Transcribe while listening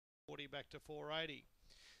440 back to 480.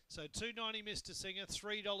 So $2.90 Mr. Singer,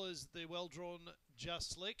 $3 the well-drawn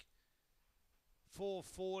Just Slick,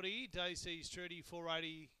 $4.40 Dacey's Trudy,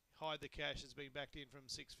 $4.80 Hide the Cash has been backed in from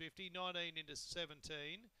 $6.50, $19 into $17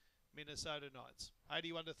 Minnesota Knights,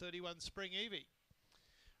 $81 to $31 Spring Evie.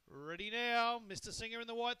 Ready now, Mr. Singer in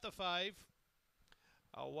the white, the fave.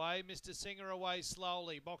 Away, Mr. Singer, away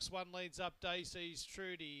slowly. Box 1 leads up Dacey's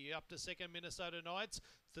Trudy. Up to second, Minnesota Knights.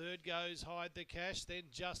 Third goes Hide the Cash. Then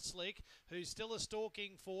Just Slick, who's still a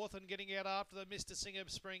stalking fourth and getting out after the Mr. Singer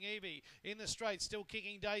Spring Evie. In the straight, still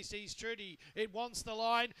kicking Dacey's Trudy. It wants the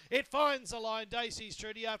line. It finds the line. Dacey's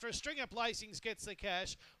Trudy, after a string of placings, gets the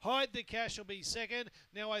cash. Hide the Cash will be second.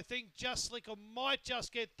 Now I think Just Slick might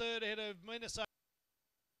just get third ahead of Minnesota.